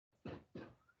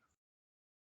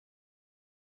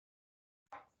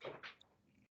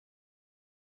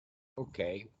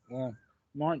Okay. Well,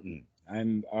 Martin,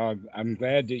 I'm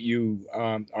glad that you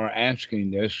are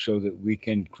asking this so that we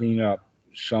can clean up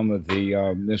some of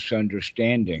the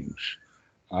misunderstandings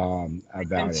I can't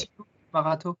about see it. you,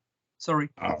 Marato. Sorry.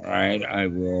 All right, I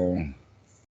will.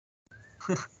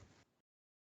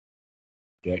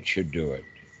 That should do it.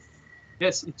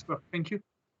 Yes, it's work. Thank you.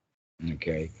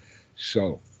 Okay.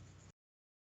 So,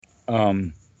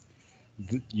 um,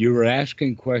 you were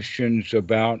asking questions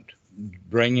about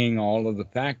bringing all of the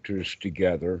factors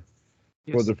together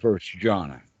for Yes. the first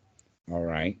jhana. All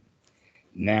right.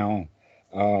 Now,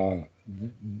 uh,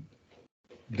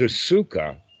 the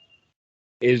sukha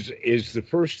is the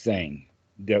first thing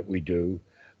that we do,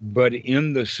 but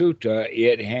in the sutta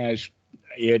it has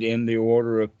it in the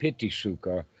order of piti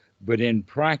sukha, but in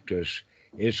practice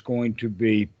it's going to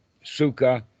be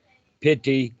sukha,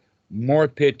 piti, more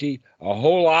piti, a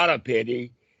whole lot of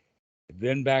piti,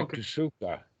 then back Okay. to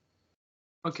sukha.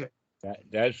 Okay.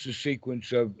 That's the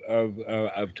sequence of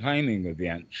timing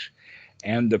events.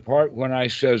 And the part when I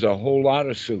says a whole lot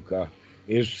of sukha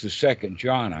is the second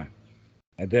jhana,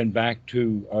 and then back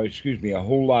to excuse me, a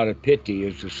whole lot of piti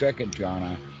is the second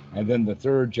jhana, and then the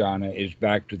third jhana is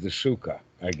back to the sukha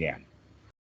again.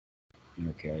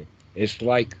 Okay, it's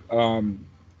like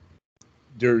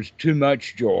there's too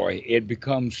much joy; it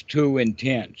becomes too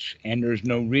intense, and there's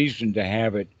no reason to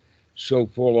have it so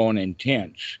full on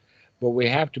intense. But we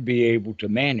have to be able to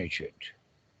manage it.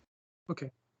 Okay.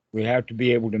 We have to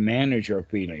be able to manage our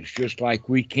feelings, just like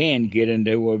we can get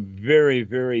into a very,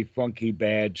 very funky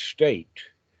bad state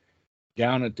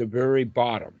down at the very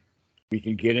bottom. We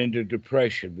can get into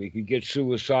depression. We can get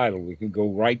suicidal. We can go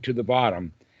right to the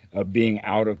bottom of being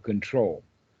out of control.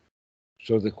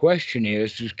 So the question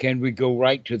is can we go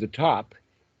right to the top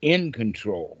in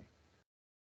control?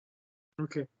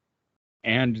 Okay.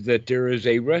 And that there is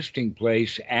a resting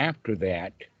place after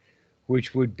that,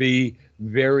 which would be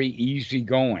very easy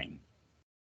going.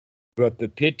 But the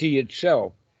piti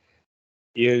itself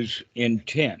is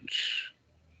intense.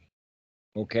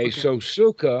 Okay, Okay. so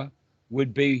sukha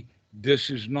would be this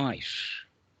is nice.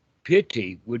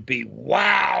 Piti would be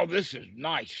wow, this is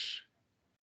nice.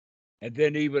 And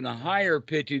then even a higher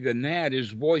piti than that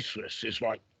is voiceless. It's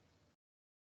like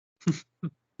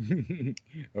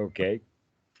okay.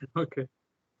 Okay.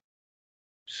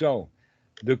 So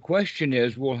the question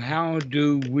is, well, how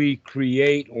do we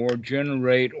create or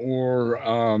generate or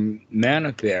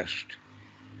manifest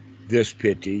this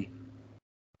piti?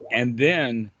 And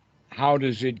then how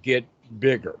does it get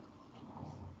bigger?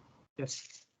 Yes.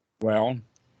 Well,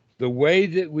 the way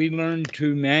that we learn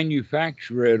to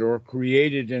manufacture it or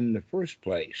create it in the first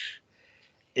place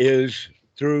is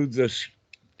through the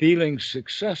feeling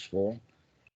successful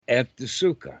at the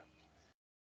sukha.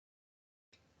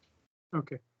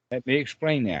 Okay. Let me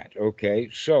explain that. Okay,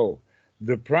 so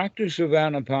the practice of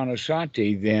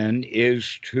anapanasati then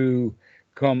is to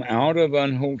come out of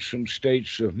unwholesome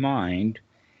states of mind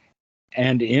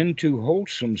and into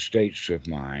wholesome states of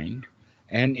mind.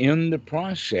 And in the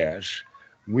process,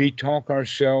 we talk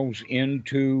ourselves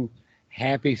into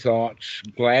happy thoughts,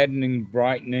 gladdening,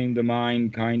 brightening the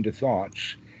mind kind of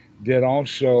thoughts that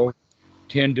also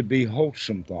tend to be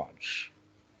wholesome thoughts.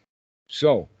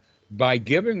 So, by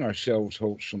giving ourselves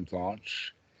wholesome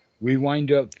thoughts, we wind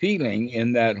up feeling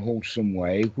in that wholesome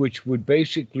way, which would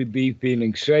basically be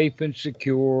feeling safe and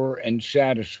secure and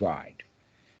satisfied.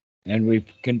 And we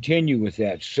continue with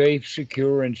that safe,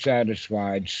 secure, and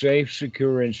satisfied, safe,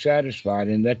 secure, and satisfied,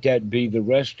 and let that be the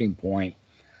resting point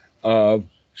of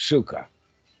sukha.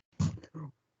 All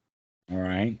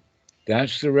right?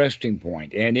 That's the resting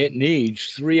point. And it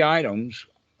needs three items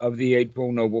of the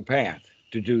Eightfold Noble Path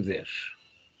to do this.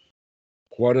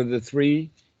 What are the three?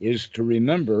 Is to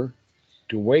remember,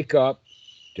 to wake up,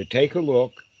 to take a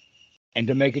look, and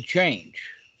to make a change.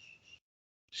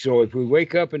 So if we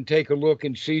wake up and take a look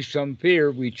and see some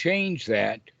fear, we change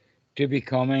that to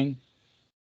becoming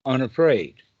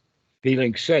unafraid,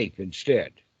 feeling safe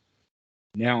instead.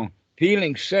 Now,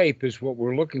 feeling safe is what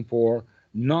we're looking for,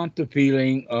 not the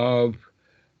feeling of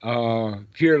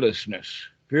fearlessness.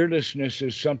 Fearlessness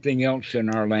is something else in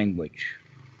our language.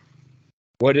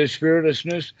 What is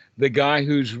fearlessness? The guy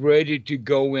who's ready to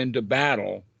go into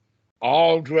battle,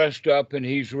 all dressed up and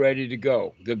he's ready to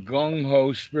go. The gung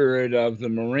ho spirit of the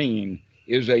Marine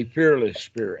is a fearless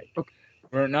spirit. Okay.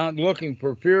 We're not looking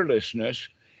for fearlessness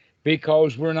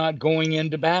because we're not going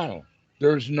into battle.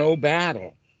 There's no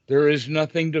battle. There is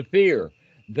nothing to fear.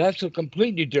 That's a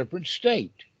completely different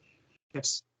state.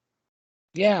 Yes.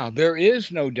 Yeah, there is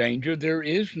no danger, there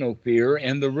is no fear,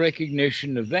 and the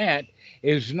recognition of that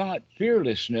is not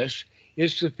fearlessness,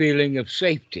 it's the feeling of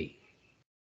safety.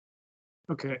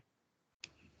 Okay.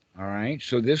 All right.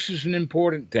 So this is an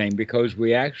important thing because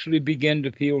we actually begin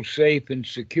to feel safe and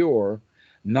secure,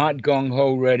 not gung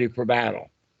ho ready for battle.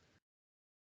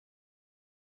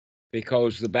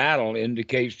 Because the battle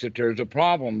indicates that there's a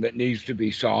problem that needs to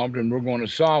be solved, and we're going to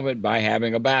solve it by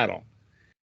having a battle.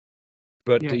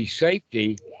 But Yeah. the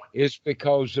safety is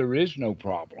because there is no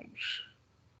problems.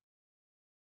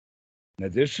 Now,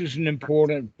 this is an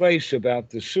important place about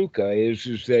the Sukkah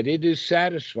is that it is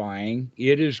satisfying,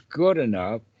 it is good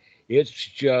enough, it's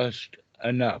just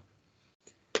enough.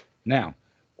 Now,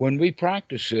 when we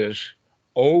practice this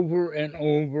over and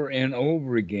over and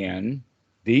over again,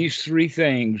 these three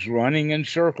things running in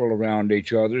circle around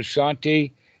each other,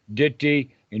 sati, ditti,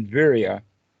 and virya,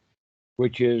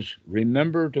 which is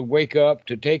remember to wake up,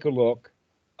 to take a look,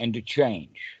 and to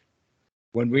change.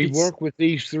 When we It's work with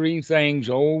these three things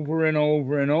over and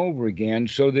over and over again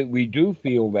so that we do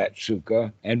feel that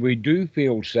sukha and we do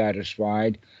feel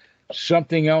satisfied,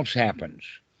 something else happens.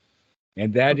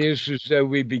 And that okay. is that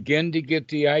we begin to get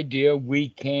the idea we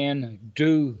can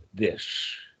do this.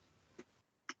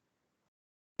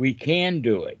 We can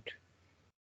do it.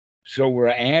 So we're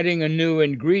adding a new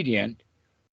ingredient,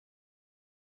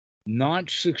 not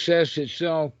success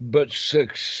itself, but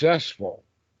successful.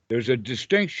 There's a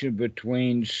distinction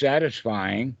between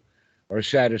satisfying or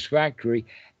satisfactory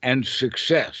and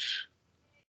success.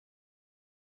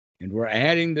 And we're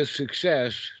adding the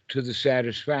success to the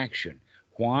satisfaction.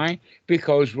 Why?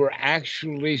 Because we're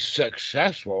actually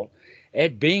successful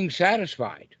at being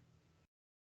satisfied.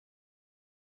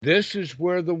 This is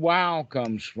where the wow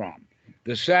comes from.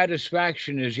 The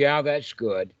satisfaction is, yeah, that's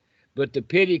good. But the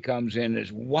pity comes in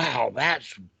as, wow,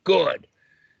 that's good.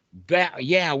 That,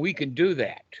 yeah, we can do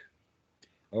that.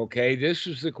 Okay, this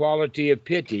is the quality of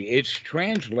piti. It's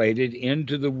translated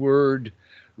into the word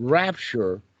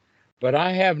rapture, but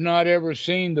I have not ever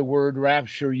seen the word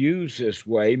rapture used this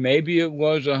way. Maybe it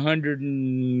was 100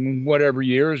 and whatever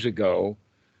years ago,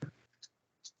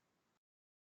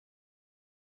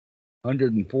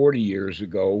 140 years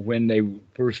ago, when they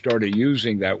first started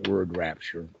using that word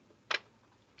rapture.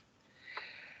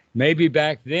 Maybe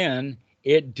back then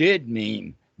it did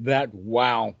mean that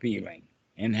wow feeling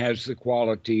and has the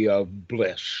quality of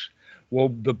bliss. Well,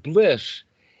 the bliss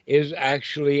is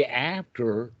actually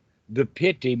after the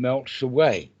piti melts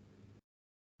away.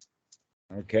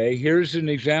 Okay, here's an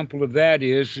example of that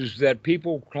is that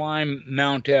people climb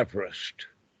Mount Everest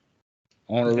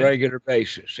on a Okay. regular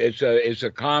basis. It's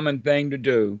a common thing to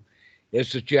do.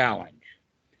 It's a challenge.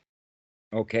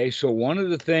 Okay, so one of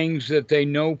the things that they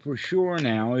know for sure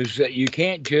now is that you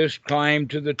can't just climb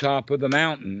to the top of the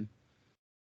mountain.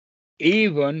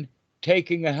 Even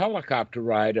taking a helicopter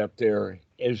ride up there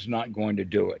is not going to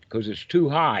do it because it's too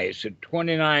high. It's at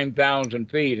 29,000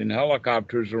 feet, and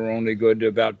helicopters are only good to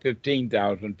about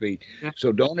 15,000 feet. Yeah.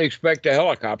 So don't expect a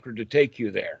helicopter to take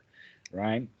you there,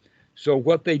 right? So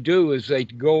what they do is they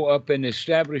go up and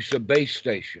establish a base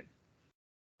station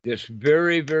that's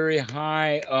very, very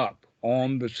high up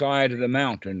on the side of the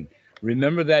mountain.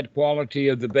 Remember that quality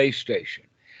of the base station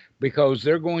because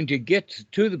they're going to get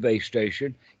to the base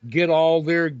station, get all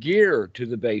their gear to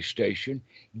the base station,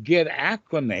 get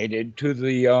acclimated to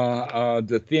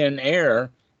the thin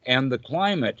air and the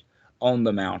climate on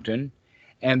the mountain,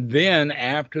 and then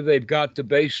after they've got the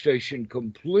base station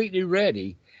completely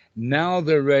ready, now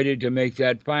they're ready to make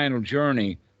that final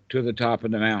journey to the top of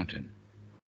the mountain.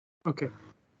 Okay.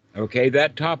 Okay,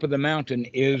 that top of the mountain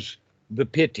is the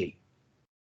piti.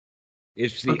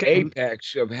 It's the Okay.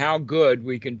 apex of how good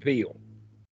we can feel.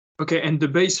 Okay. And the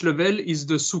base level is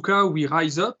the Sukkha. We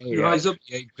rise up. You rise Yes, up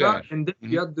Sukkha, exactly. and then we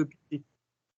Mhm. add the piti.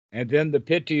 And then the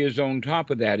piti is on top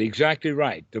of that. Exactly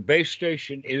right. The base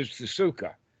station is the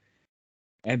sukha.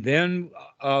 And then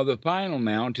the final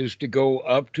mount is to go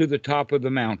up to the top of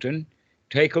the mountain,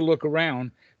 take a look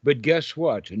around. But guess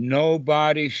what?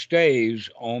 Nobody stays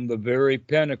on the very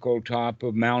pinnacle top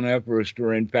of Mount Everest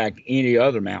or, in fact, any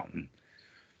other mountain.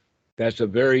 That's a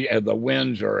very, the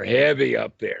winds are heavy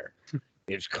up there.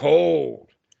 It's cold,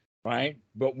 right?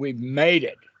 But we've made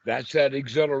it. That's that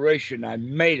exhilaration. I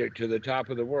made it to the top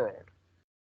of the world.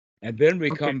 And then we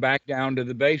Okay. come back down to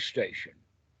the base station.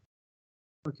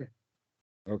 Okay.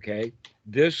 Okay.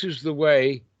 This is the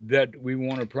way that we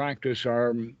want to practice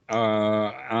our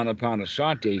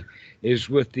anapanasati is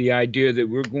with the idea that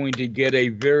we're going to get a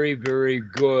very, very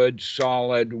good,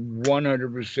 solid,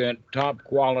 100% top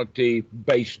quality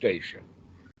base station.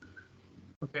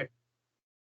 Okay.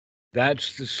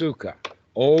 That's the sukha.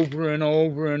 Over and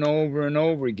over and over and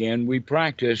over again, we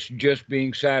practice just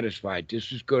being satisfied.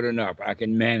 This is good enough. I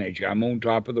can manage. I'm on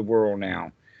top of the world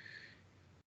now.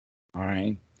 All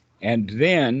right. And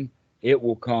then it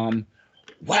will come,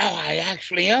 wow, I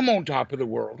actually am on top of the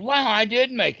world. Wow, I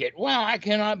did make it. Wow, I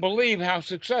cannot believe how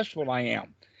successful I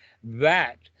am.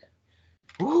 That,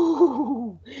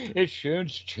 ooh, it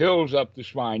sends chills up the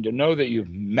spine to know that you've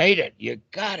made it. You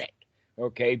got it.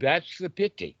 Okay, that's the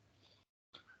piti.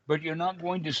 But you're not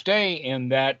going to stay in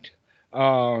that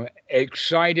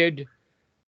excited,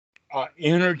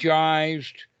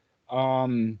 energized,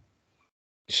 um,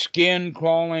 skin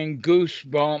crawling,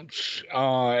 goosebumps,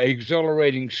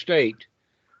 exhilarating state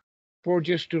for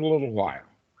just a little while.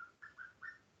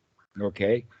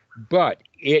 Okay. But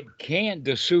it can,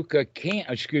 the sukha can,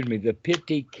 excuse me, the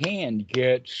piti can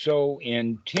get so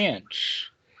intense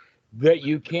that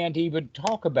you can't even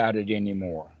talk about it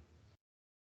anymore.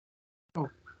 Oh,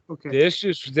 okay. This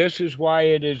is why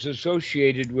it is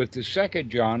associated with the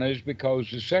second jhana, is because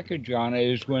the second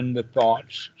jhana is when the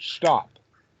thoughts stop.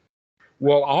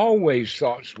 Well, always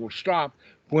thoughts will stop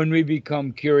when we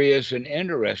become curious and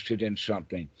interested in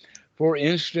something. For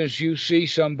instance, you see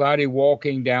somebody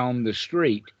walking down the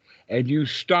street and you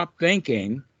stop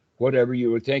thinking whatever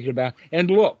you were thinking about and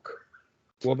look.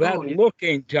 Well, that Oh, yeah.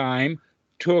 looking time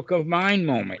took a mind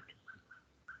moment.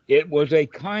 It was a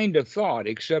kind of thought,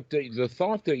 except that the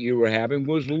thought that you were having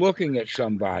was looking at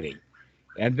somebody.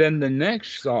 And then the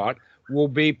next thought will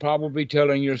be probably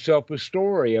telling yourself a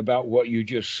story about what you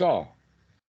just saw.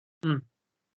 Mm,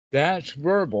 That's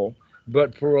verbal,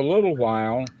 but for a little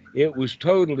while, it was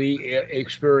totally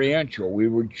experiential. We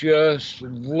were just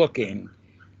looking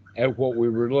at what we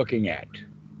were looking at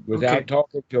without okay.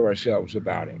 talking to ourselves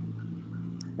about it.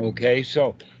 Okay,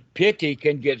 so pity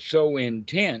can get so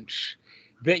intense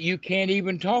that you can't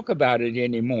even talk about it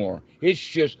anymore. It's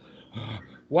just,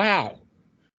 wow,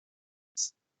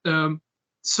 S- Um,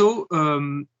 so,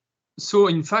 so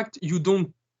in fact, you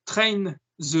don't train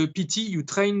the PT, you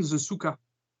train the Sukha.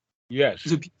 yes.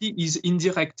 The PT is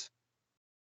indirect.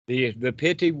 The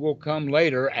pity will come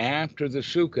later after the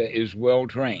sukha is well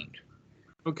trained.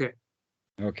 Okay.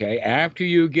 Okay, after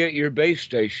you get your base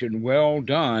station well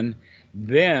done,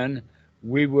 then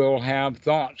we will have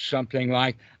thoughts something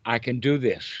like, I can do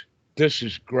this. This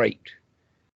is great.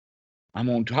 I'm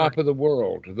on top Right. of the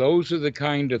world. Those are the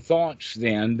kind of thoughts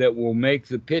then that will make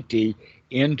the piti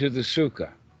into the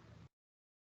sukha.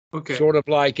 Okay. Sort of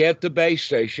like at the base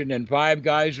station, and five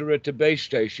guys are at the base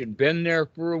station, been there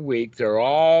for a week. They're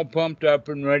all pumped up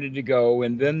and ready to go.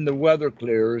 And then the weather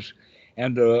clears,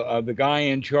 and the guy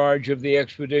in charge of the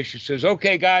expedition says,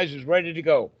 "Okay, guys, it's ready to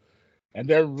go." And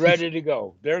they're ready to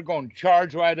go. They're going to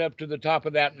charge right up to the top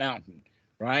of that mountain,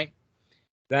 right?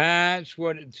 That's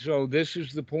what. So this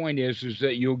is the point: is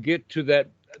that you'll get to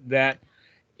that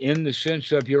in the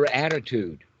sense of your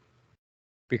attitude,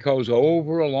 because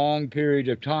over a long period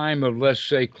of time of, let's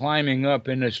say, climbing up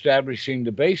and establishing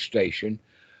the base station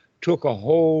took a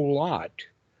whole lot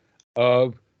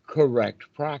of correct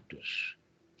practice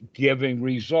giving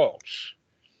results.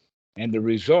 And the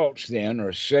results then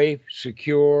are safe,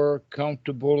 secure,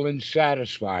 comfortable, and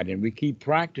satisfied. And we keep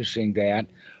practicing that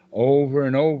over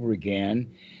and over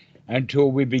again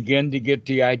until we begin to get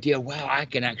the idea, well, I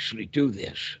can actually do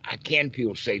this. I can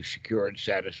feel safe, secure, and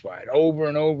satisfied over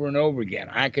and over and over again.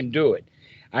 I can do it.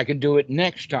 I can do it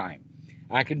next time.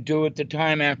 I can do it the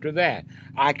time after that.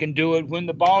 I can do it when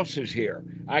the boss is here.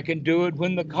 I can do it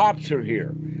when the cops are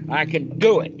here. I can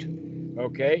do it.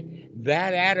 Okay?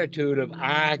 That attitude of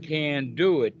I can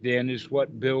do it then is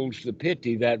what builds the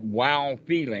pity, that wow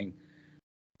feeling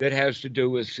that has to do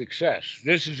with success.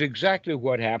 This is exactly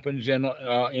what happens in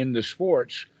the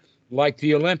sports, like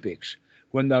the Olympics.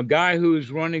 When the guy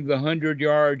who's running the 100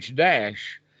 yards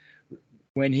dash,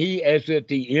 when he is at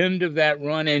the end of that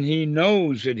run and he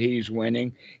knows that he's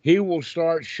winning, he will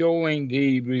start showing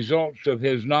the results of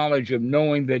his knowledge of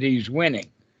knowing that he's winning.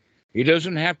 He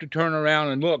doesn't have to turn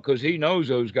around and look because he knows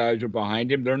those guys are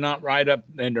behind him. They're not right up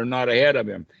and they're not ahead of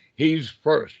him. He's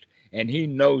first and he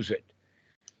knows it.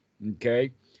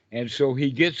 Okay. And so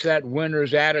he gets that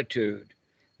winner's attitude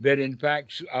that, in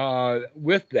fact,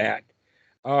 with that,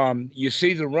 you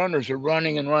see the runners are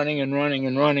running and running and running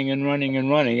and running and running and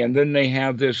running. And then they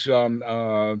have this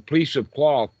piece of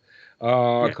cloth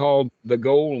Yeah. called the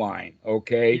goal line.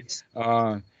 Okay. Yes.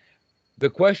 The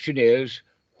question is,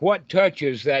 what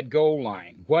touches that goal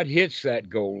line? What hits that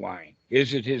goal line?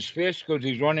 Is it his fist because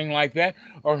he's running like that?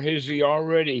 Or has he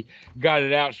already got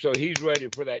it out so he's ready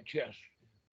for that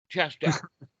chest out?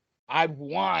 I've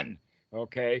won.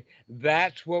 Okay,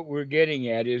 that's what we're getting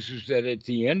at. Is that at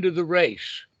the end of the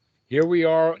race, here we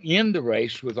are in the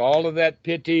race with all of that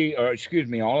piti, or excuse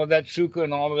me, all of that sukha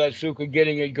and all of that sukha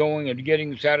getting it going and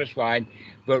getting satisfied.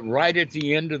 But right at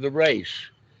the end of the race,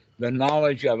 the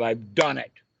knowledge of I've done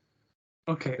it,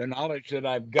 Okay. the knowledge that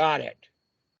I've got it.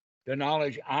 The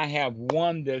knowledge I have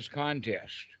won this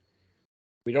contest.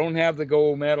 We don't have the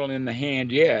gold medal in the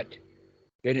hand yet.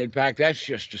 And in fact, that's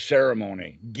just a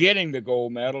ceremony. Getting the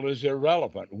gold medal is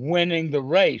irrelevant. Winning the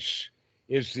race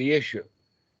is the issue.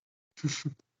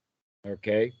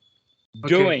 Okay? Okay.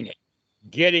 Doing it,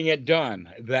 getting it done,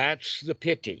 that's the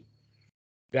pity.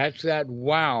 That's that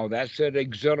wow, that's that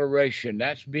exhilaration,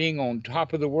 that's being on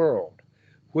top of the world,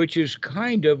 which is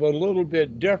kind of a little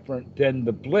bit different than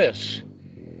the bliss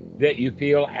that you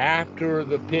feel after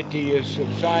the piti is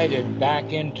subsided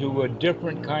back into a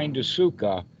different kind of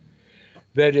sukha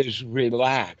that is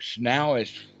relaxed. Now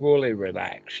it's fully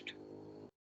relaxed.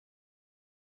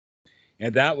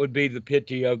 And that would be the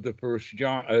piti of the first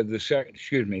jhana, the second,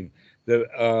 excuse me, the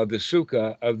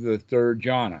sukha of the third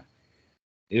jhana.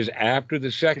 Is after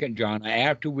the second jhana,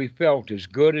 after we felt as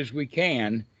good as we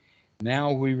can,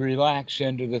 now we relax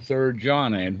into the third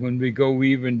jhana. And when we go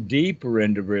even deeper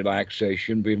into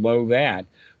relaxation, below that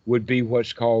would be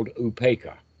what's called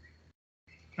upekkha.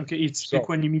 Okay, it's So,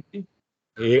 equanimity.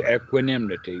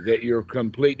 equanimity, that you're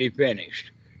completely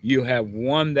finished. You have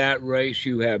won that race.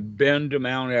 You have been to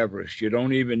Mount Everest. You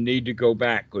don't even need to go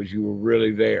back because you were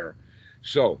really there.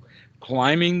 So,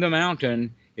 climbing the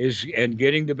mountain is and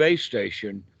getting the base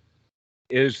station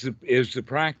is the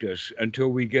practice until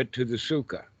we get to the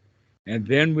sukha. And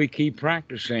then we keep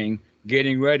practicing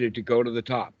getting ready to go to the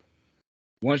top.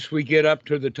 Once we get up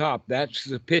to the top, that's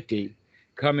the piti.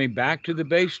 Coming back to the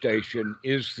base station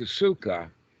is the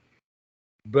sukha.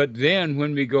 But then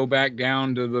when we go back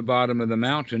down to the bottom of the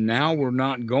mountain, now we're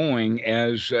not going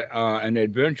as an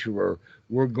adventurer.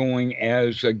 We're going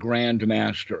as a grand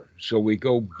master. So we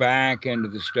go back into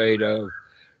the state of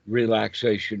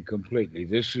relaxation completely.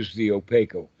 This is the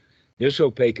upekkha. This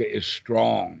upekkha is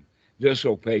strong. This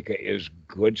upekkha is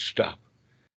good stuff.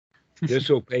 This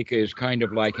upekkha is kind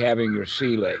of like having your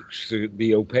sea legs. The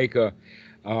upekkha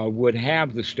would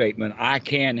have the statement, I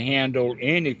can't handle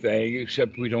anything,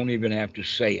 except we don't even have to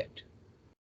say it.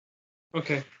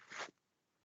 Okay.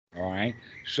 All right.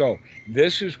 So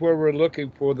this is where we're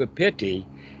looking for the piti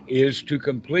is to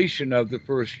completion of the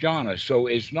first jhana. So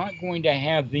it's not going to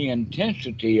have the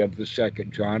intensity of the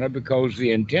second jhana because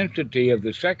the intensity of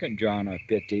the second jhana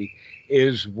piti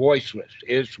is voiceless.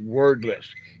 It's wordless.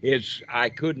 It's I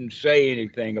couldn't say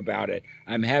anything about it.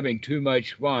 I'm having too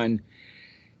much fun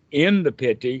in the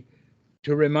piti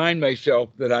to remind myself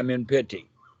that I'm in piti.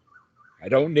 I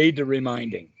don't need the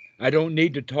reminding. I don't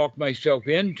need to talk myself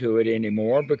into it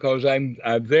anymore because I'm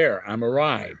there. I'm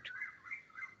arrived.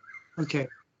 Okay.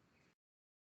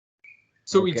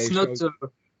 So Okay, it's not. so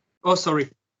Oh, sorry.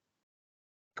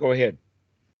 go ahead.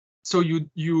 So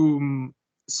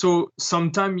so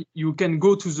sometimes you can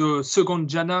go to the second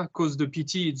jhana because the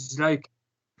piti is like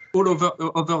all over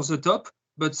the top,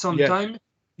 but Yes, sometimes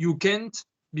you can't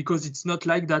because it's not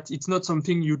like that. It's not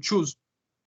something you choose.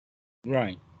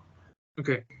 right.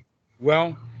 Okay.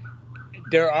 Well,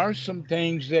 there are some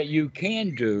things that you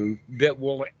can do that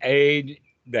will aid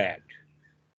that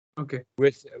Okay.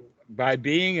 with by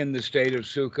being in the state of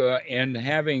sukha and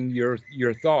having your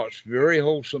thoughts, very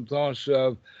wholesome thoughts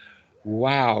of,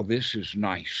 wow, this is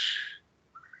nice.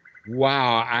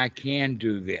 Wow, I can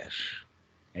do this.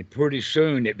 And pretty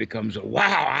soon it becomes a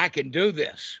wow, I can do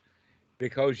this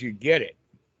because you get it.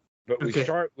 But we Okay.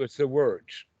 start with the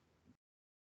words.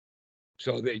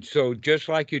 So just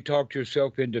like you talked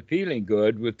yourself into feeling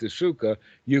good with the sukha,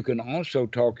 you can also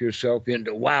talk yourself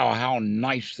into wow, how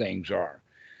nice things are.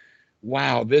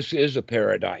 Wow, this is a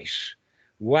paradise.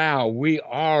 Wow, we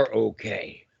are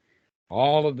okay.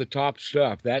 All of the top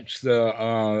stuff. That's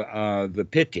the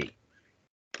piti,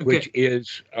 Okay. which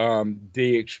is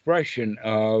the expression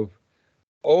of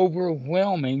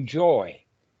overwhelming joy.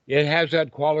 It has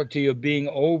that quality of being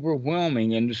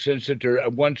overwhelming in the sense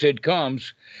that once it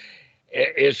comes,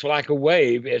 it's like a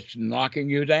wave. It's knocking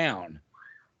you down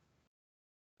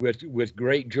with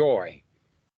great joy.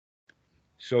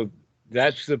 So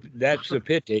that's the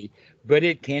piti, but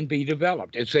it can be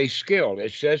developed. It's a skill.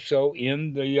 It says so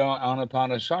in the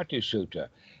Anapanasati Sutta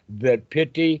that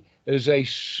piti is a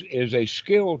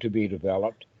skill to be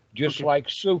developed, just Okay. like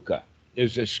sukha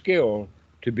is a skill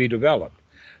to be developed.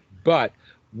 But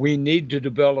we need to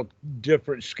develop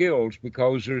different skills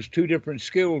because there's two different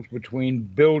skills between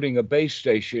building a base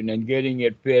station and getting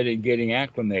it fit and getting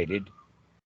acclimated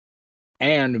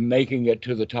and making it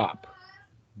to the top.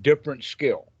 Different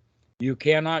skill. You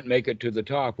cannot make it to the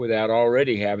top without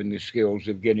already having the skills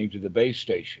of getting to the base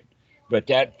station. But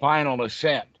that final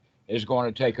ascent is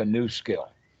going to take a new skill.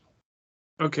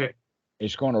 Okay.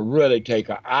 It's going to really take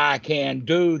a I can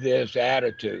do this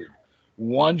attitude.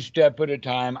 one step at a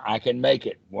time, I can make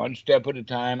it. One step at a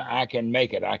time, I can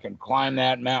make it. I can climb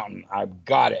that mountain. I've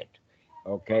got it.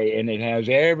 Okay. And it has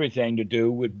everything to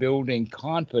do with building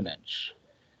confidence.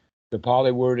 The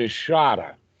Pali word is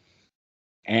shraddha,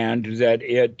 and that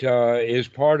it is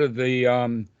part of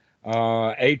the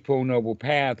Eightfold Noble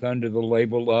Path under the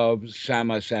label of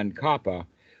Sammasankappa,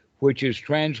 which is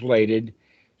translated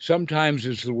sometimes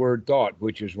as the word thought,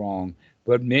 which is wrong,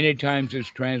 but many times it's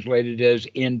translated as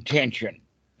intention.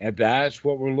 And that's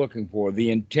what we're looking for.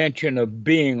 The intention of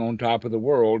being on top of the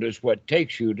world is what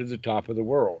takes you to the top of the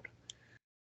world.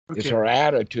 Okay. It's our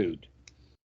attitude.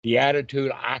 The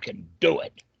attitude, I can do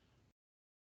it.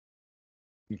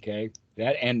 Okay.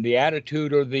 That, and the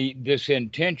attitude or this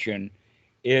intention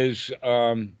is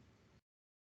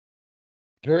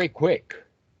very quick.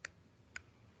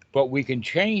 But we can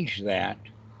change that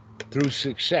through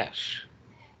success.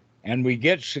 And we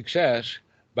get success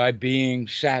by being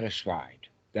satisfied.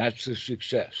 That's the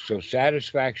success. So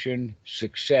satisfaction,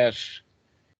 success,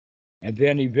 and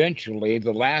then eventually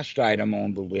the last item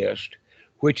on the list,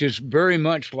 which is very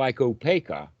much like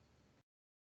opeka,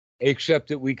 except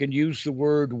that we can use the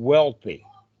word wealthy.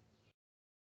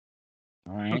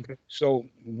 All right. Okay. So,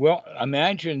 well,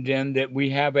 imagine then that we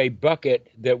have a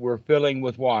bucket that we're filling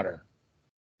with water.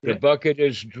 The Yeah. bucket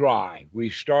is dry. We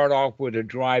start off with a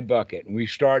dry bucket and we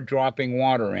start dropping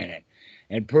water in it.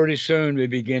 And pretty soon we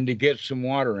begin to get some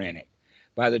water in it.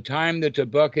 By the time that the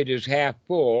bucket is half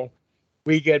full,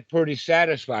 we get pretty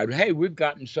satisfied. Hey, we've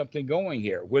gotten something going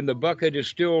here. When the bucket is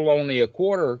still only a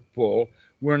quarter full,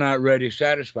 we're not ready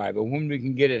satisfied. But when we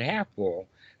can get it half full,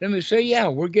 then we say, yeah,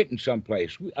 we're getting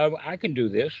someplace. I can do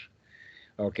this.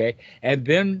 Okay. And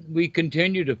then we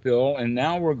continue to fill, and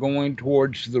now we're going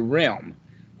towards the rim,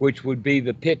 which would be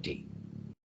the piti.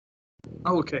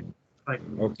 Oh, okay. Right.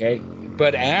 Okay.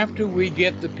 But after we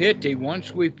get the piti,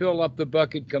 once we fill up the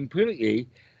bucket completely,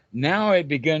 now it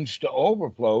begins to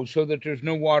overflow so that there's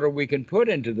no water we can put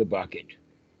into the bucket.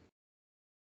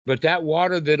 But that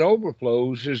water that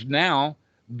overflows is now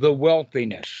the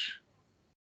wealthiness.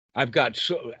 I've got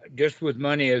so, just with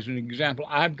money as an example,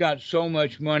 I've got so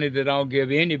much money that I'll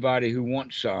give anybody who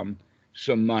wants some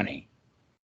money.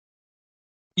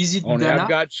 Is it Only I've Dana?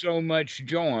 got so much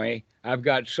joy. I've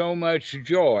got so much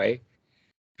joy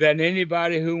that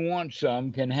anybody who wants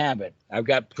some can have it. I've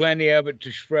got plenty of it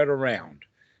to spread around,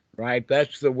 right?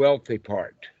 That's the wealthy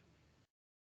part,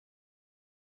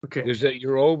 Okay. is that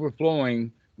you're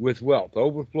overflowing with wealth,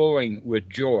 overflowing with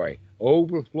joy,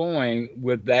 overflowing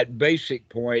with that basic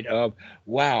point of,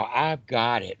 wow, I've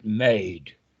got it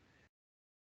made.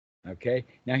 Okay.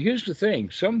 Now, here's the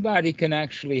thing, somebody can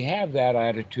actually have that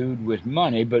attitude with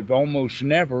money, but almost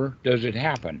never does it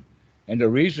happen. And the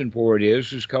reason for it is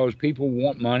because people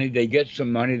want money. They get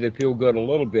some money, they feel good a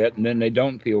little bit, and then they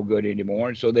don't feel good anymore.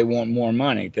 And so they want more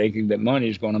money, thinking that money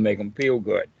is going to make them feel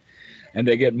good. And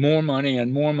they get more money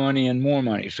and more money and more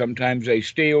money. Sometimes they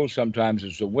steal, sometimes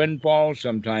it's a windfall,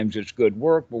 sometimes it's good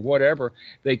work, but whatever.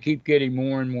 They keep getting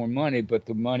more and more money, but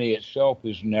the money itself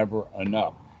is never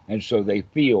enough. And so they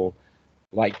feel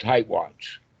like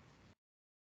tightwads.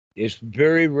 It's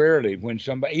very rarely when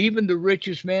somebody, even the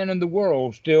richest man in the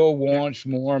world, still wants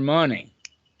more money.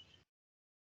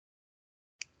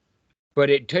 But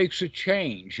it takes a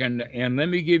change. And let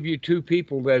me give you two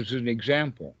people as an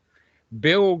example.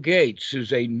 Bill Gates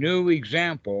is a new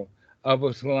example of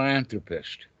a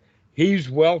philanthropist. He's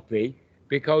wealthy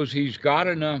because he's got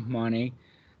enough money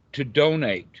to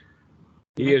donate.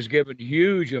 He has given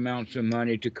huge amounts of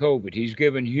money to COVID. He's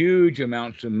given huge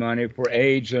amounts of money for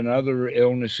AIDS and other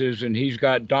illnesses, and he's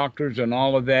got doctors and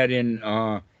all of that in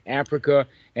Africa,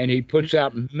 and he puts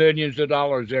out millions of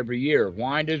dollars every year.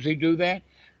 Why does he do that?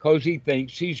 Because he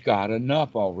thinks he's got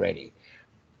enough already.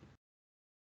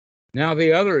 Now,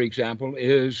 the other example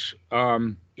is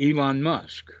Elon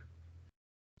Musk.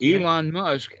 Elon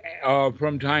Musk,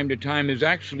 from time to time, has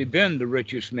actually been the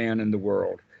richest man in the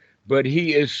world, but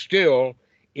he is still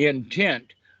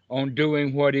intent on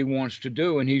doing what he wants to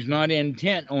do, and he's not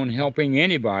intent on helping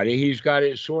anybody. He's got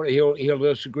it sort of. He'll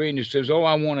disagree and he says, "Oh,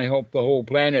 I want to help the whole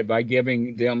planet by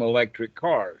giving them electric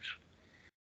cars."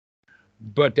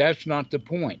 But that's not the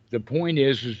point. The point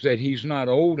is that he's not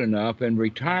old enough and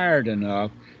retired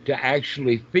enough to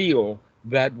actually feel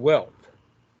that wealth.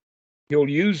 He'll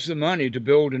use the money to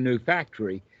build a new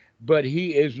factory, but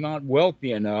he is not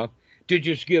wealthy enough to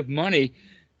just give money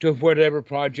to whatever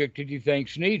project that he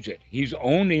thinks needs it. He's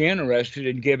only interested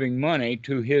in giving money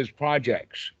to his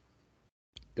projects.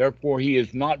 Therefore, he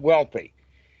is not wealthy.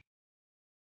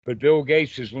 But Bill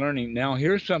Gates is learning. Now,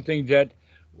 here's something that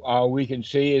we can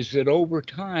see is that over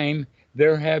time,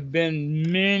 There have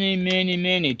been many, many,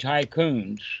 many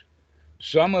tycoons,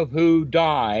 some of who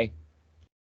die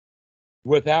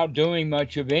without doing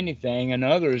much of anything, and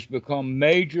others become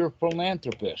major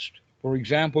philanthropists. For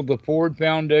example, the Ford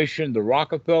Foundation, the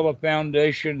Rockefeller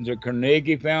Foundation, the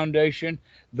Carnegie Foundation,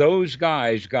 those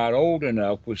guys got old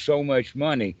enough with so much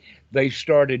money, they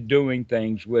started doing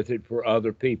things with it for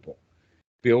other people,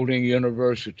 building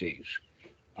universities.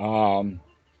 Um,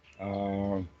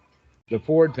 uh, the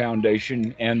Ford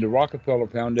Foundation and the Rockefeller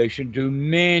Foundation do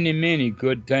many, many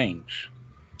good things.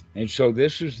 And so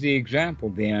this is the example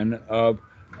then of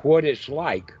what it's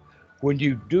like when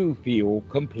you do feel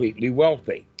completely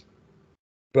wealthy.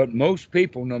 But most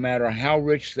people, no matter how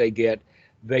rich they get,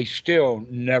 they still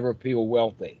never feel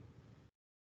wealthy.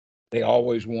 They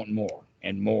always want more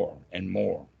and more and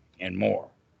more and more.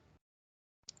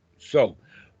 So,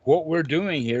 what we're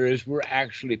doing here is we're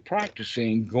actually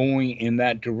practicing going in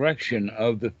that direction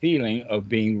of the feeling of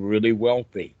being really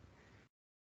wealthy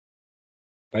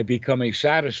by becoming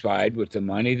satisfied with the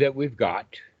money that we've got.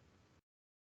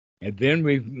 And then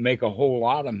we make a whole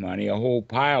lot of money, a whole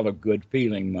pile of good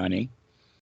feeling money.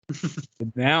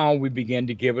 But now we begin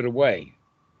to give it away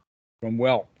from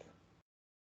wealth.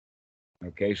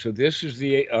 Okay, so this is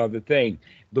the thing.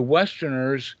 The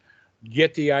Westerners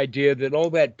get the idea that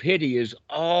that pity is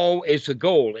it's a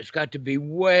goal. It's got to be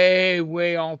way,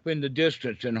 way off in the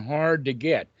distance and hard to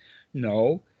get.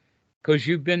 No, because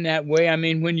you've been that way. I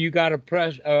mean, when you got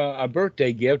a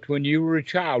birthday gift when you were a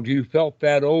child, you felt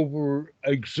that over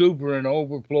exuberant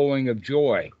overflowing of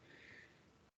joy.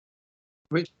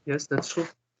 Wait, yes, that's true.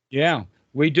 Yeah,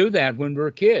 we do that when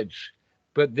we're kids,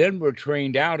 but then we're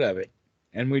trained out of it,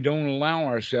 and we don't allow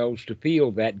ourselves to feel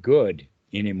that good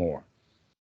anymore.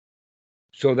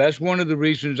 So that's one of the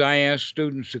reasons I ask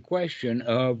students the question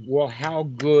of, well, how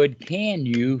good can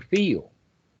you feel?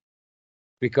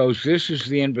 Because this is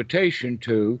the invitation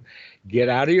to get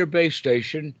out of your base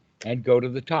station and go to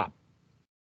the top.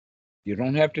 You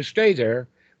don't have to stay there,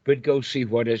 but go see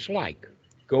what it's like.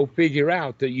 Go figure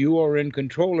out that you are in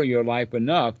control of your life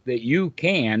enough that you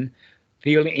can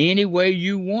feel any way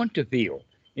you want to feel,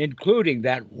 including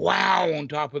that wow on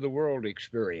top of the world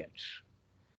experience.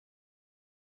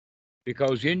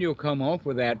 Because then you'll come off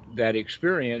with that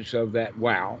experience of that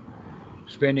wow,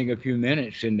 spending a few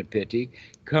minutes in the pity,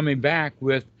 coming back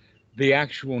with the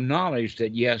actual knowledge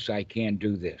that yes, I can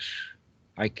do this.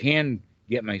 I can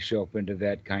get myself into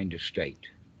that kind of state.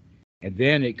 And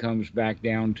then it comes back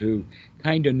down to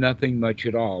kind of nothing much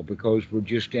at all because we're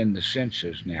just in the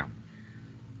senses now.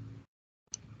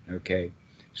 Okay.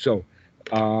 So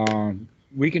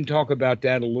we can talk about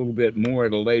that a little bit more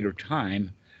at a later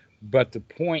time. But the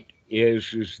point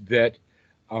is that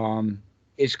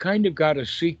it's kind of got a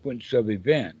sequence of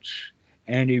events.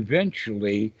 And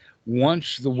eventually,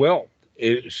 once the wealth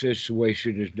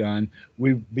situation is done,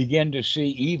 we begin to see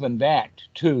even that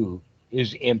too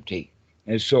is empty.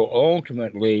 And so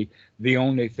ultimately, the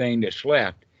only thing that's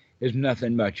left is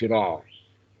nothing much at all,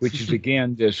 which is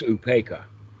again this upeka.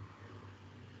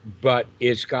 But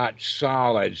it's got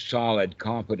solid, solid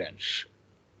confidence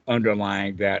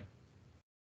underlying that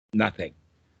nothing.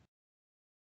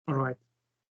 All right.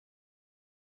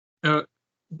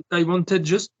 I wanted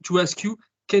just to ask you,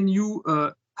 can you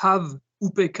have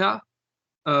upeka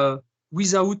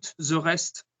without the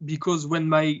rest? Because when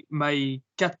my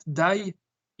cat died,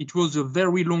 it was a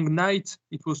very long night.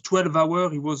 It was 12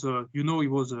 hours. He was, he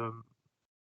was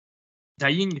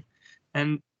dying,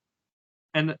 and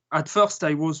at first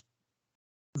I was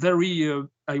I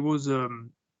was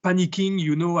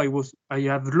panicking. I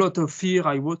have a lot of fear.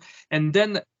 And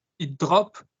then it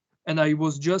dropped, and I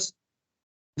was just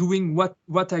doing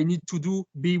what I need to do,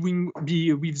 be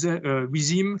with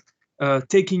him,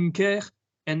 taking care,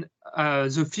 and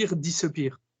the fear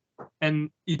disappear. And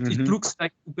it looks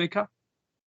like upeka.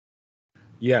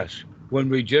 Yes, when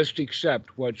we just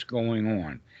accept what's going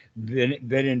on. Then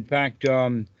in fact,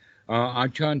 Achan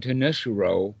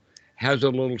Tanisaro has a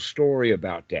little story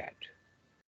about that,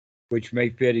 which may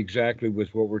fit exactly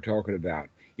with what we're talking about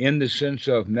in the sense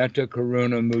of metta,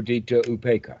 karuna, mudita,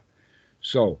 upeka.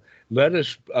 So let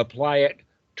us apply it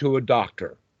to a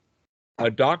doctor. A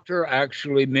doctor,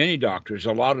 actually, many doctors,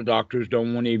 a lot of doctors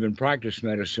don't want to even practice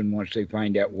medicine once they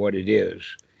find out what it is.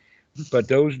 But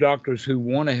those doctors who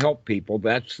want to help people,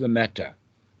 that's the metta.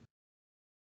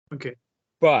 Okay.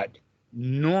 But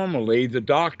normally the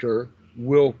doctor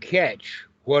will catch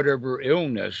whatever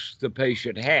illness the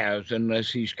patient has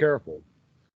unless he's careful.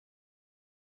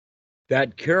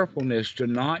 That carefulness to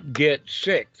not get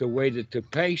sick the way that the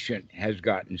patient has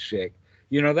gotten sick.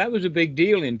 That was a big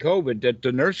deal in COVID, that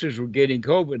the nurses were getting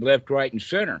COVID left, right, and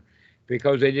center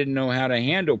because they didn't know how to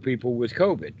handle people with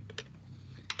COVID.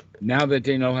 Now that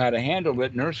they know how to handle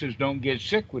it, nurses don't get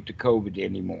sick with the COVID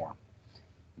anymore.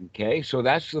 Okay, so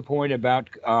that's the point about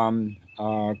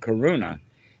corona,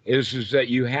 is that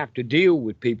you have to deal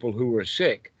with people who are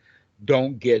sick.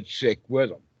 Don't get sick with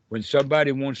them. When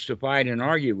somebody wants to fight and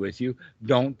argue with you,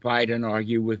 don't fight and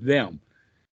argue with them.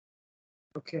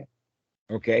 Okay.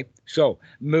 Okay, so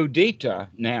mudita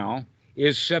now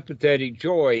is sympathetic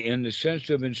joy, in the sense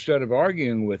of, instead of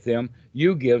arguing with them,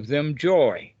 you give them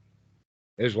joy,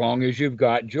 as long as you've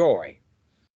got joy.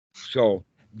 So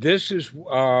this is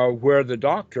where the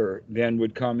doctor then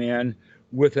would come in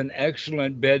with an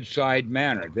excellent bedside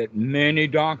manner, that many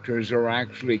doctors are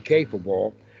actually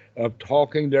capable of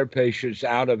talking their patients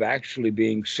out of actually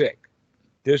being sick.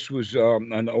 This was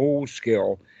an old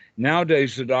skill.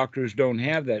 Nowadays, the doctors don't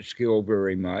have that skill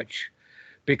very much,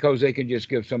 because they can just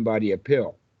give somebody a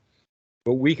pill.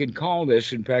 But we can call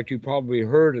this, in fact, you probably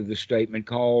heard of the statement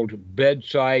called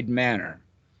bedside manner.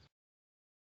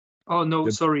 Oh no,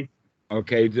 The sorry.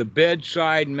 Okay, the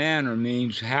bedside manner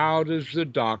means, how does the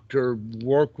doctor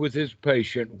work with his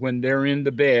patient when they're in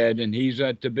the bed and he's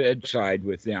at the bedside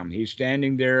with them? He's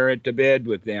standing there at the bed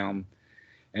with them.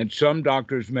 And some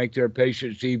doctors make their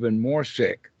patients even more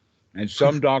sick. And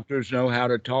some doctors know how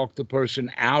to talk the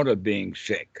person out of being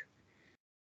sick.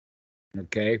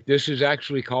 Okay, this is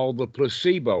actually called the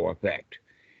placebo effect.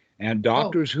 And Oh,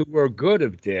 doctors who are good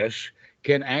at this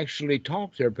can actually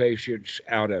talk their patients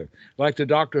out of, like the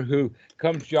doctor who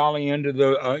comes jolly into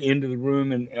the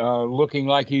room and looking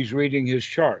like he's reading his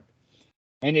chart,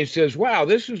 and he says, "Wow,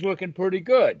 this is looking pretty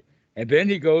good." And then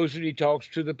he goes and he talks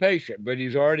to the patient, but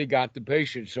he's already got the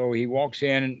patient, so he walks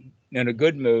in a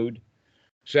good mood,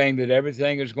 saying that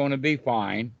everything is going to be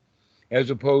fine,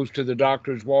 as opposed to the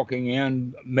doctor's walking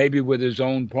in maybe with his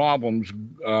own problems,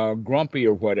 grumpy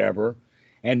or whatever,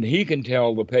 and he can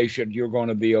tell the patient you're going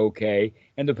to be okay,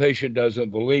 and the patient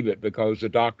doesn't believe it because the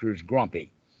doctor's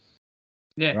grumpy,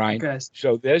 yeah, right? guys.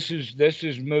 So this is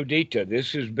mudita.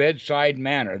 This is bedside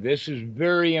manner. This is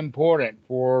very important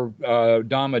for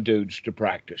Dhamma dudes to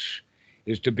practice,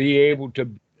 is to be Yeah. able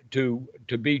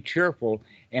to be cheerful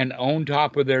and on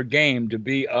top of their game, to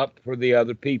be up for the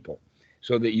other people,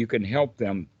 so that you can help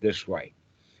them this way.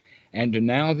 And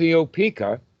now the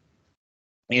opika,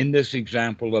 in this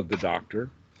example of the doctor,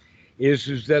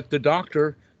 is that the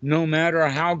doctor, no matter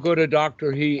how good a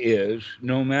doctor he is,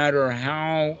 no matter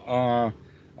how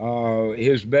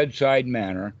his bedside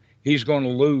manner, he's going to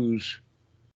lose.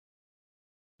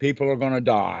 People are going to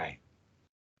die.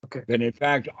 Okay. That in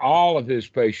fact, all of his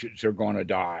patients are going to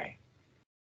die.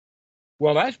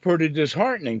 Well, that's pretty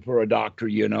disheartening for a doctor,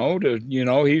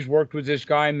 he's worked with this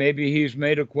guy, maybe he's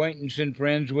made acquaintance and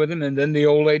friends with him, and then the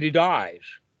old lady dies.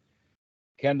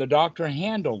 Can the doctor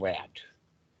handle that?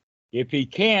 If he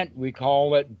can't, we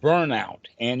call it burnout.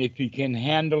 And if he can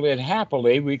handle it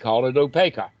happily, we call it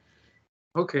opeka,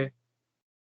 Okay.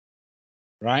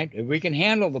 right? If we can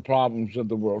handle the problems of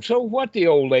the world. So what, the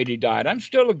old lady died? I'm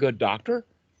still a good doctor.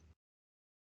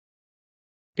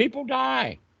 People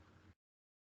die.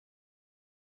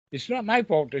 It's not my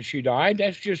fault that she died.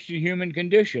 That's just the human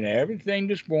condition. Everything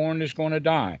that's born is going to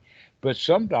die. But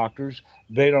some doctors,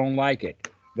 they don't like it.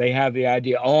 They have the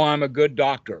idea, oh, I'm a good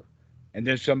doctor. And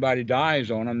then somebody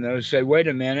dies on them. They'll say, wait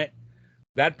a minute,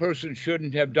 that person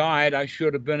shouldn't have died. I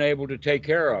should have been able to take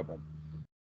care of them.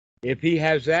 If he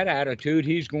has that attitude,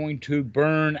 he's going to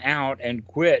burn out and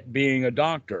quit being a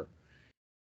doctor.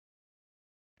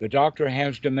 The doctor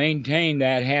has to maintain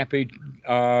that happy,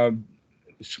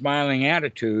 smiling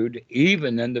attitude,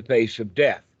 even in the face of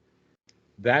death.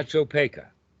 That's opeka.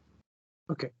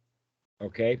 Okay.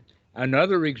 Okay.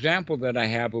 Another example that I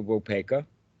have of opeka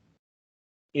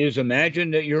is,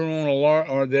 imagine that you're on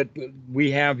or that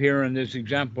we have here in this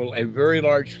example, a very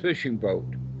large fishing boat.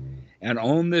 And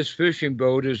on this fishing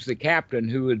boat is the captain,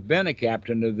 who had been a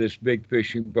captain of this big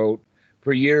fishing boat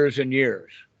for years and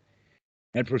years.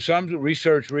 And for some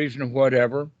research reason or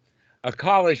whatever, a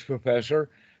college professor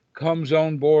comes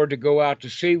on board to go out to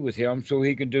sea with him so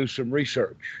he can do some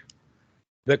research.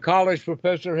 The college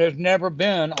professor has never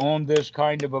been on this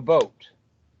kind of a boat.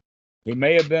 He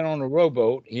may have been on a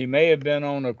rowboat, he may have been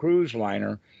on a cruise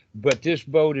liner, but this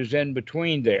boat is in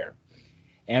between there.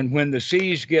 And when the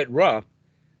seas get rough,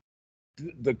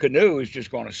 the canoe is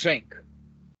just going to sink.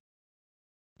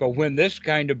 But when this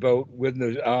kind of boat, when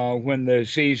the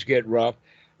seas get rough,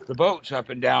 the boat's up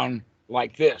and down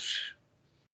like this.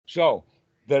 So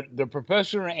the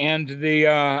professor and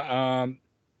the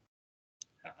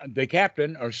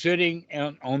captain are sitting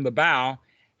on the bow,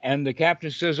 and the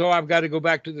captain says, "Oh, I've got to go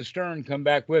back to the stern. Come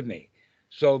back with me."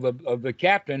 So the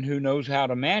captain who knows how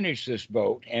to manage this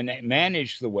boat and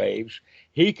manage the waves,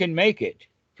 he can make it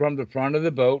from the front of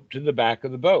the boat to the back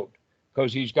of the boat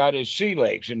because he's got his sea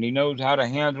legs and he knows how to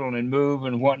handle and move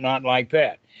and whatnot like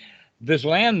that. This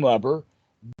landlubber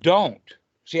don't.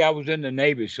 See, I was in the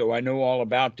Navy, so I know all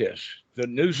about this. The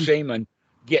new seaman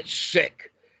gets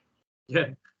sick. Yeah.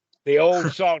 The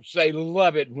old salts, they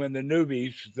love it when the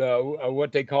newbies,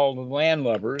 what they call the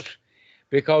landlubbers,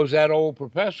 because that old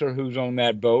professor who's on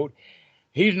that boat,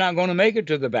 he's not going to make it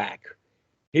to the back.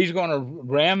 He's going to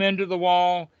ram into the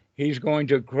wall. He's going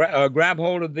to grab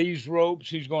hold of these ropes.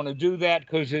 He's going to do that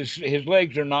because his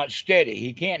legs are not steady.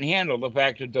 He can't handle the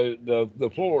fact that the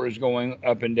floor is going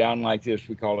up and down like this.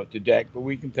 We call it the deck, but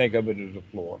we can think of it as a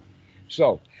floor.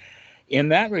 So, in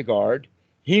that regard,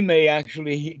 he may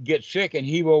actually get sick and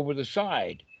heave over the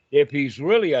side. If he's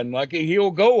really unlucky,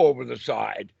 he'll go over the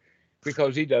side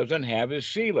because he doesn't have his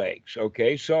sea legs.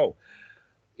 Okay, so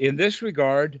in this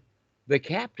regard, the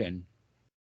captain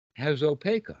has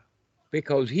opaca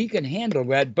because he can handle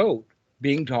that boat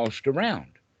being tossed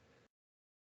around.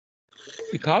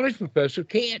 The college professor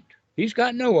can't. He's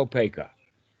got no opaca.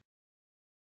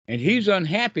 And he's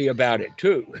unhappy about it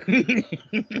too.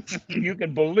 You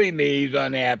can believe me, he's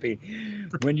unhappy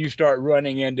when you start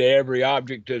running into every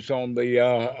object that's on the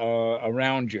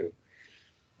around you.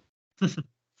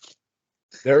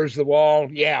 There's the wall,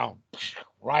 yeah,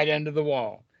 right into the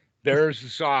wall. There's the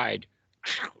side,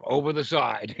 over the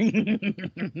side.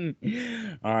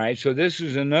 All right, so this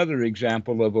is another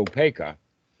example of opaca,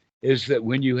 is that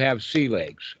when you have sea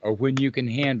legs or when you can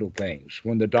handle things,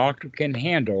 when the doctor can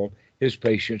handle his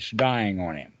patients dying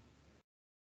on him.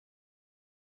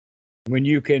 When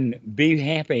you can be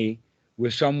happy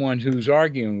with someone who's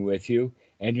arguing with you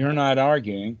and you're not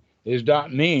arguing, does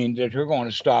not mean that you're going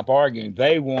to stop arguing.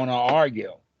 They want to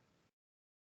argue.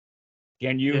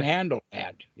 Can you Yeah. handle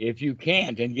that? If you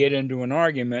can't and get into an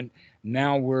argument,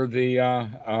 now we're the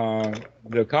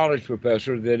college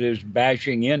professor that is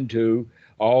bashing into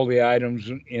all the items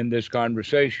in this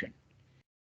conversation.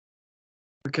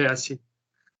 Okay, I see.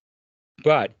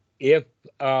 But if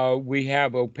we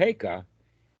have opaca,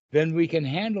 then we can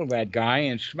handle that guy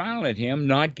and smile at him,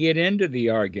 not get into the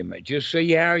argument. Just say,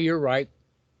 yeah, you're right.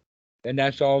 And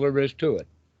that's all there is to it.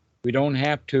 We don't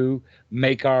have to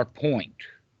make our point.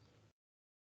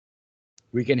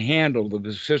 We can handle the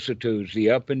vicissitudes, the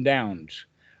up and downs.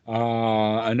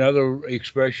 Another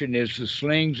expression is the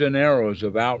slings and arrows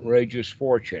of outrageous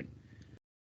fortune.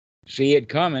 See it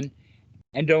coming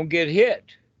and don't get hit.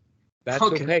 That's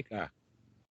Okay. opaca.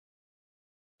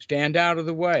 Stand out of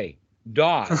the way.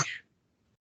 Dodge.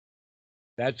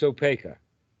 That's opaca.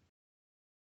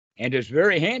 And it's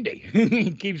very handy.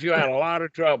 It keeps you out of a lot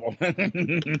of trouble.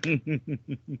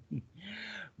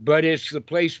 But it's the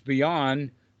place beyond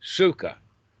Sukkha.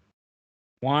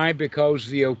 Why? Because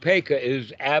the opaca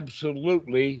is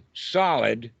absolutely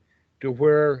solid to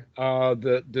where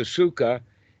the Sukkha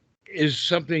is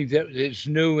something that is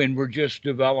new and we're just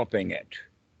developing it.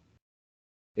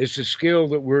 It's a skill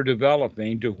that we're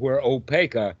developing to where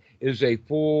opaca is a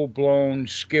full-blown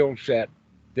skill set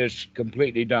that's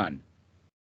completely done.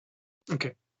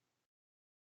 Okay.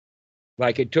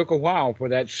 Like it took a while for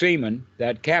that seaman,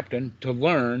 that captain, to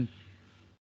learn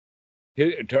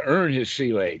to earn his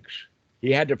sea legs.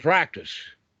 He had to practice.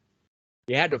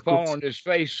 He had to Of fall course. on his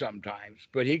face sometimes,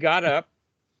 but he got up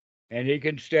and he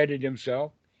can steadied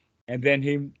himself, and then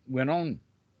he went on.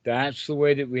 That's the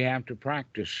way that we have to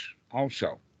practice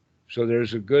also. So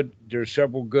there's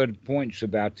several good points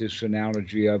about this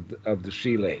analogy of the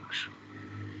sea legs.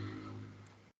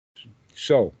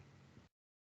 So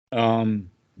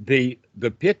the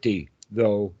Piti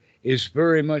though is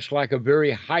very much like a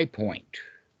very high point.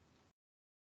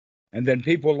 And then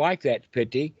people like that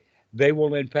Piti, they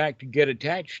will in fact get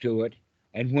attached to it.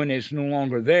 And when it's no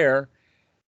longer there,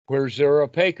 where's their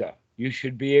opaca? You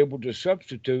should be able to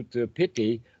substitute the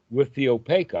Piti with the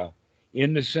opaca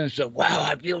in the sense of, wow,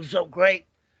 I feel so great.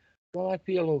 Well, I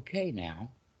feel okay now.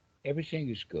 Everything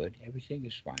is good. Everything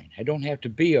is fine. I don't have to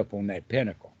be up on that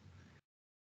pinnacle.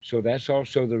 So that's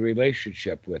also the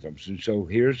relationship with them. And so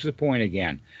here's the point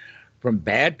again. From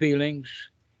bad feelings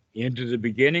into the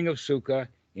beginning of Sukkha,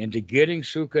 into getting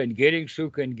Sukkha and getting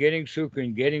Sukkha and getting Sukkha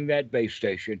and getting that base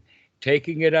station,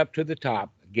 taking it up to the top,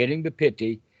 getting the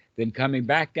Piti, then coming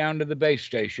back down to the base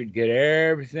station, get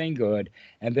everything good,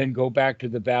 and then go back to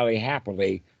the valley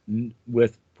happily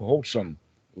with wholesome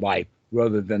life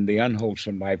rather than the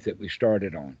unwholesome life that we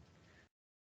started on.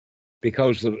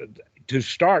 Because to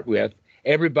start with,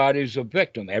 everybody's a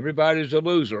victim. Everybody's a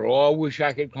loser. Oh, I wish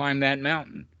I could climb that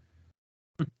mountain.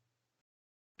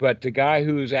 But the guy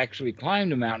who's actually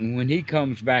climbed the mountain, when he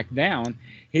comes back down,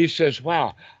 he says,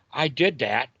 wow, I did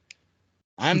that.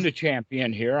 I'm the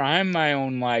champion here. I'm my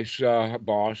own life's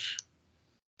boss.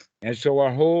 And so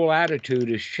our whole attitude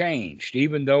has changed.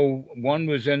 Even though one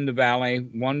was in the valley,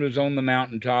 one was on the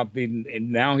mountaintop, and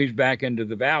now he's back into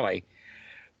the valley.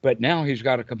 But now he's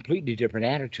got a completely different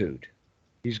attitude.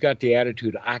 He's got the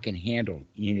attitude, I can handle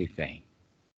anything.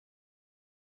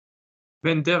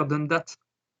 Been there, done that.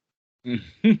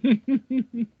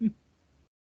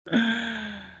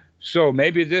 So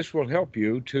maybe this will help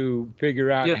you to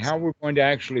figure out Yes. how we're going to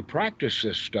actually practice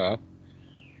this stuff,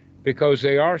 because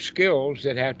they are skills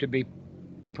that have to be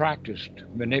practiced,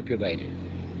 manipulated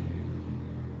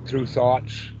through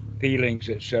thoughts, feelings,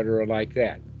 etc., like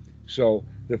that. So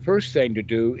the first thing to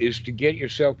do is to get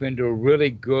yourself into a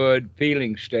really good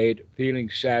feeling state, feeling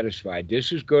satisfied.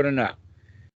 This is good enough.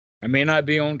 I may not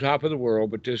be on top of the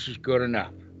world, but this is good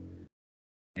enough.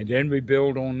 And then we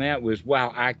build on that with,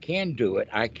 wow, I can do it.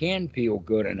 I can feel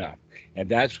good enough. And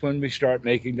that's when we start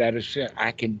making that ascent.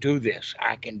 I can do this.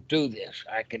 I can do this.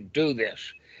 I can do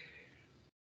this.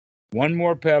 One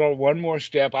more pedal, one more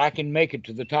step. I can make it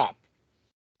to the top.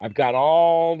 I've got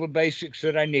all the basics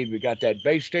that I need. We got that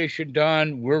base station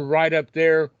done. We're right up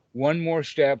there. One more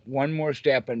step,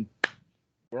 and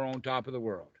we're on top of the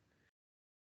world.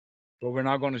 But we're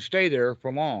not going to stay there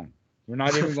for long. We're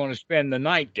not even going to spend the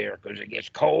night there, because it gets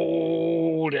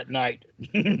cold at night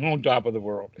on top of the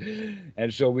world.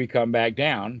 And so we come back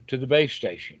down to the base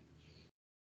station.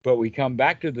 But we come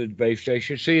back to the base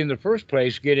station. See, in the first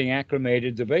place, getting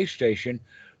acclimated to the base station,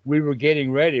 we were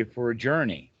getting ready for a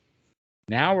journey.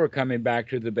 Now we're coming back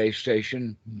to the base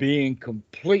station being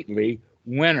completely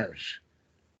winners.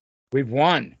 We've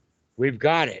won. We've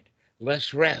got it.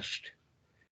 Let's rest.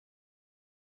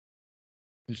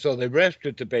 And so they rest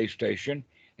at the base station,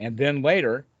 and then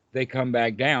later they come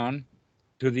back down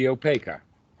to the Opeka,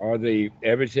 or the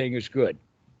everything is good.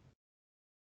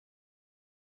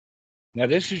 Now,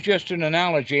 this is just an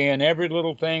analogy, and every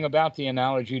little thing about the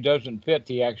analogy doesn't fit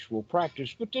the actual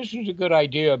practice, but this is a good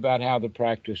idea about how the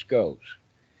practice goes.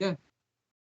 Yeah.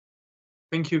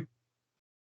 Thank you.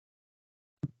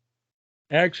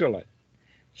 Excellent.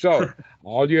 So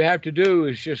all you have to do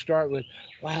is just start with,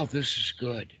 wow, this is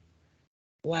good.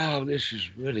 Wow, this is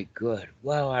really good.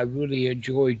 Wow, I really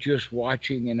enjoy just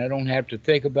watching, and I don't have to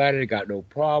think about it. I got no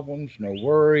problems, no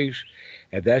worries.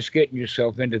 And that's getting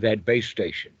yourself into that base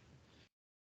station.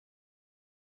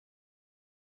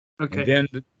 Okay.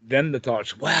 And then the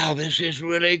thoughts, wow, this is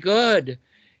really good,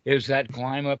 is that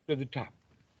climb up to the top.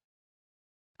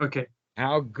 Okay.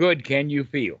 How good can you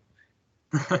feel?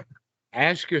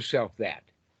 Ask yourself that.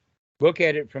 Look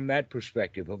at it from that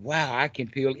perspective of, wow, I can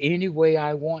feel any way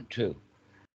I want to,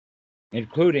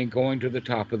 including going to the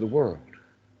top of the world,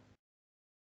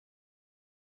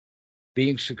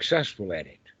 being successful at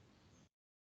it.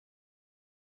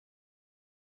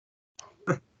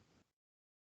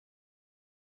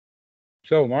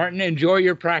 So, Martin, enjoy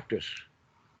your practice.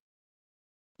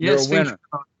 You're Yes, a thank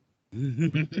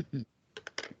winner.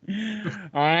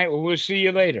 All right, well, we'll see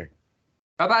you later.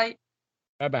 you. Bye-bye.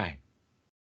 Bye-bye.